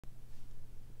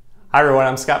Hi everyone,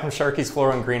 I'm Scott from Sharky's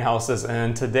Floral and Greenhouses,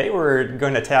 and today we're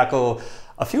going to tackle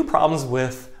a few problems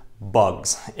with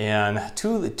bugs. And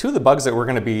two of the bugs that we're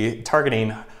going to be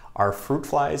targeting are fruit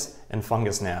flies and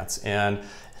fungus gnats. And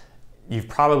you've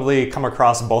probably come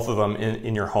across both of them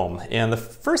in your home. And the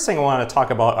first thing I want to talk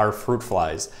about are fruit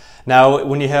flies. Now,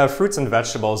 when you have fruits and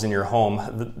vegetables in your home,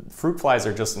 the fruit flies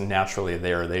are just naturally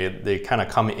there. They kind of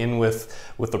come in with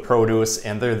the produce,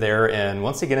 and they're there, and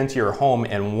once they get into your home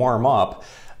and warm up,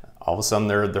 all of a sudden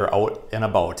they're out and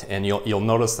about, and you'll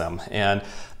notice them. And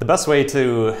the best way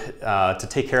to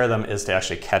take care of them is to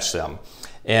actually catch them.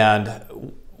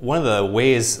 And one of the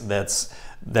ways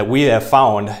that we have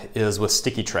found is with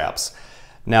sticky traps.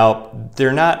 Now,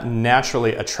 they're not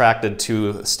naturally attracted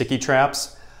to sticky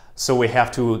traps, so we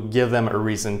have to give them a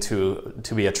reason to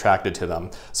be attracted to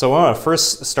them. So I want to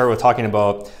first start with talking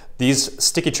about these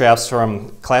sticky traps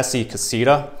from Classy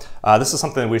Casita. This is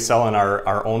something that we sell in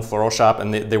our own floral shop,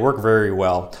 and they work very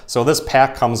well. So this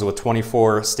pack comes with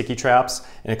 24 sticky traps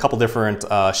in a couple different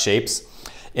shapes.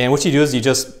 And what you do is you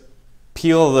just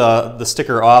peel the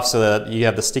sticker off so that you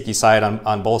have the sticky side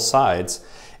on both sides.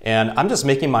 And I'm just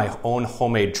making my own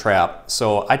homemade trap.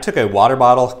 So I took a water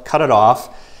bottle, cut it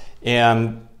off,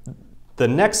 and the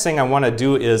next thing I want to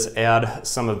do is add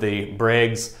some of the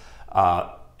Bragg's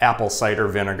apple cider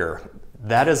vinegar.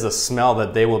 That is the smell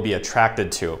that they will be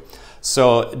attracted to.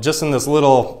 So just in this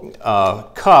little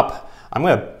cup, I'm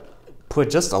going to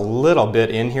put just a little bit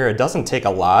in here. It doesn't take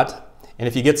a lot. And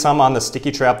if you get some on the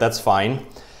sticky trap, that's fine.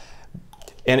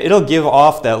 And it'll give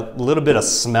off that little bit of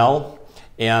smell,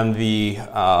 and the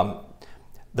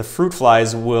fruit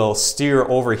flies will steer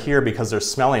over here because they're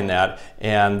smelling that,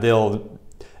 and they'll,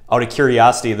 out of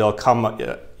curiosity, they'll come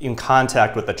in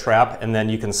contact with the trap, and then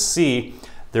you can see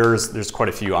there's quite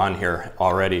a few on here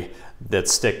already that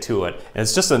stick to it. And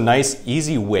it's just a nice,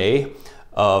 easy way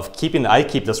of keeping, I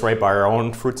keep this right by our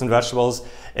own fruits and vegetables,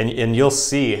 and you'll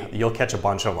see, you'll catch a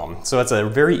bunch of them. So it's a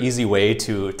very easy way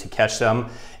to catch them,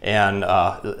 and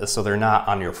so they're not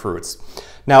on your fruits.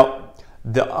 Now,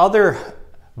 the other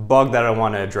bug that I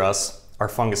want to address are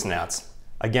fungus gnats.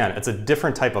 Again, it's a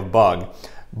different type of bug,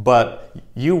 but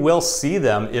you will see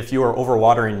them if you are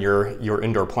overwatering your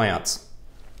indoor plants.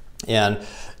 And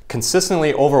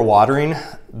consistently overwatering,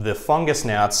 the fungus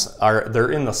gnats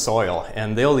they're in the soil,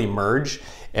 and they'll emerge,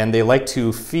 and they like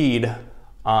to feed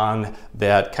on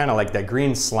that kind of like that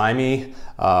green slimy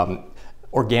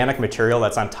organic material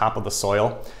that's on top of the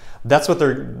soil. That's what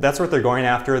they're going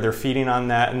after. They're feeding on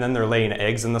that, and then they're laying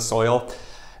eggs in the soil.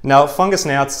 Now, fungus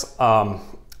gnats,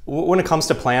 when it comes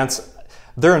to plants,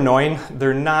 they're annoying.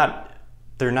 They're not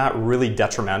really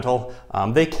detrimental.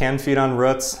 They can feed on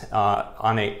roots.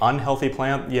 On an unhealthy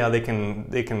plant, yeah, they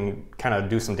can kind of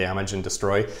do some damage and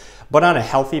destroy. But on a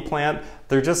healthy plant,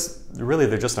 they're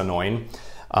just annoying.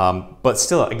 But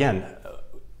still, again,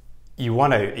 you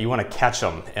want to catch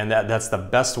them, and that's the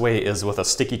best way is with a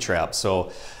sticky trap.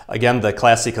 So again, the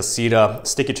Classy Casita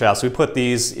sticky traps, we put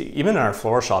these, even in our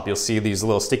floral shop, you'll see these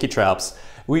little sticky traps.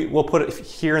 We'll put it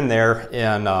here and there,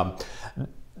 and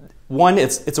one,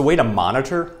 it's a way to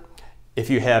monitor if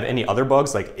you have any other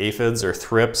bugs like aphids or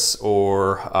thrips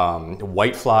or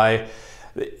whitefly.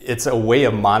 It's a way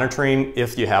of monitoring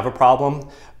if you have a problem,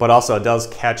 but also it does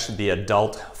catch the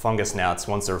adult fungus gnats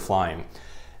once they're flying.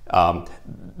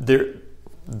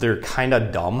 They're kind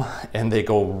of dumb, and they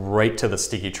go right to the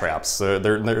sticky traps. So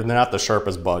they're not the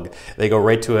sharpest bug. They go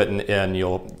right to it, and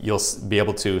you'll be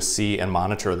able to see and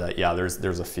monitor that. Yeah,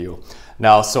 there's a few.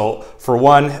 Now, so for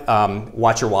one,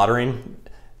 watch your watering.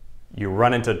 You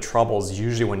run into troubles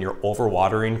usually when you're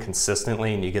overwatering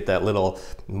consistently, and you get that little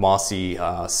mossy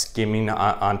skimming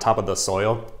on top of the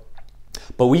soil.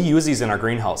 But we use these in our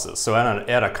greenhouses. So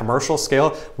at a commercial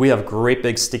scale, we have great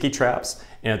big sticky traps,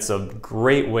 and it's a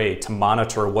great way to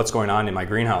monitor what's going on in my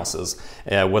greenhouses,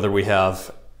 whether we have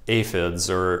aphids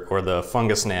or the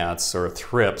fungus gnats or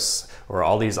thrips or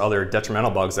all these other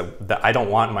detrimental bugs that I don't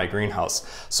want in my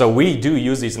greenhouse. So we do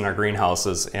use these in our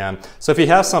greenhouses. And so if you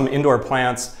have some indoor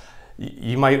plants,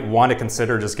 you might want to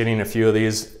consider just getting a few of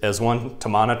these as one to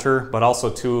monitor, but also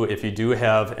two, if you do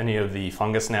have any of the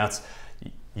fungus gnats,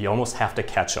 you almost have to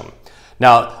catch them.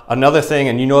 Now, another thing,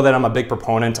 and you know that I'm a big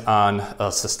proponent on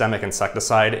a systemic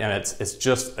insecticide, and it's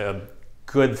just a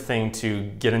good thing to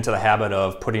get into the habit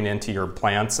of putting into your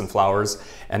plants and flowers,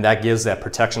 and that gives that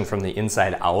protection from the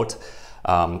inside out.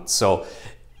 So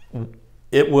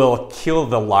it will kill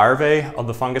the larvae of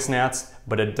the fungus gnats,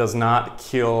 but it does not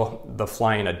kill the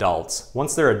flying adults.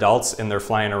 Once they're adults and they're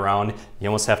flying around, you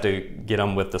almost have to get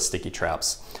them with the sticky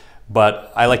traps.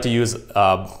 But I like to use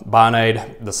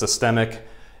Bonide, the systemic.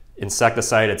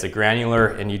 insecticide. It's a granular,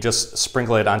 and you just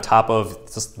sprinkle it on top of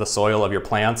the soil of your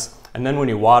plants. And then when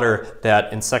you water,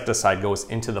 that insecticide goes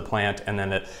into the plant, and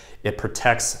then it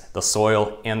protects the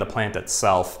soil and the plant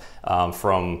itself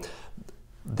from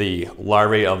the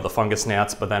larvae of the fungus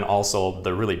gnats, but then also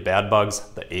the really bad bugs,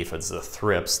 the aphids, the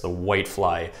thrips, the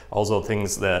whitefly, also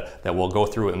things that will go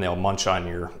through and they'll munch on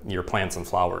your plants and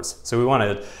flowers. So we want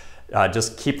to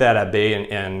just keep that at bay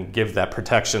and give that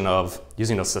protection of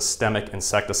using a systemic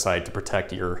insecticide to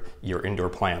protect your indoor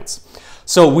plants.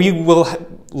 So we will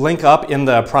link up in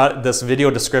this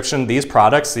video description these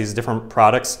products, these different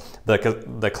products,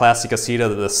 the Classic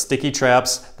Aceta, the sticky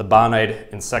traps, the Bonide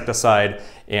insecticide,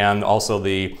 and also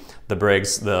the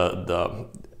Briggs, the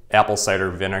apple cider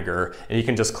vinegar. And you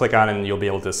can just click on it and you'll be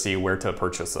able to see where to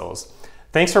purchase those.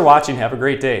 Thanks for watching. Have a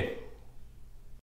great day.